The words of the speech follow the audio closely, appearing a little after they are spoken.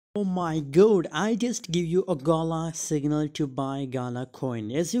Oh my god, I just give you a Gala signal to buy Gala coin.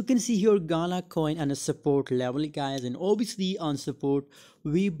 As you can see here, Gala coin and a support level guys, and obviously on support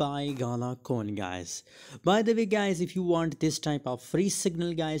we buy Gala coin guys. By the way guys, if you want this type of free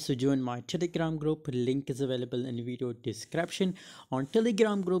signal guys, so join my Telegram group. Link is available in video description. On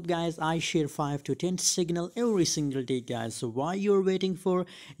Telegram group guys, I share 5 to 10 signal every single day guys. So why you're waiting for?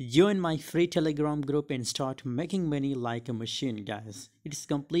 Join my free Telegram group and start making money like a machine guys. It's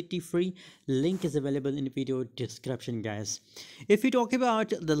completely free. Link is available in video description guys. If we talk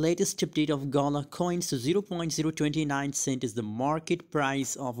about the latest update of Gala coin, so 0.029 cent is the market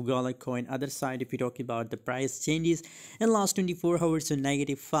price of Gala coin. Other side, if we talk about the price changes in last 24 hours, so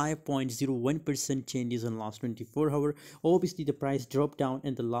negative 5.01% changes in last 24 hours. Obviously the price dropped down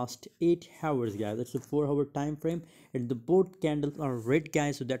in the last 8 hours guys. That's a 4-hour time frame, and the both candles are red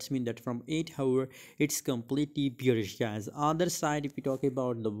guys, so that's mean that from 8 hour it's completely bearish guys. Other side, if we talk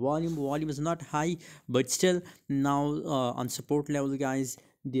about the volume is not high, but still now on support level guys,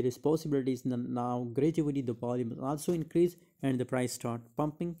 there is possibilities now gradually the volume is also increase and the price start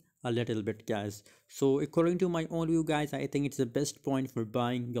pumping a little bit guys. So according to my own view guys, I think it's the best point for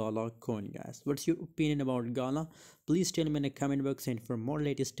buying Gala coin guys. What's your opinion about Gala? Please tell me in the comment box, and for more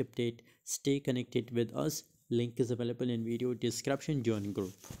latest update, stay connected with us. Link is available in video description. Join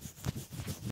group.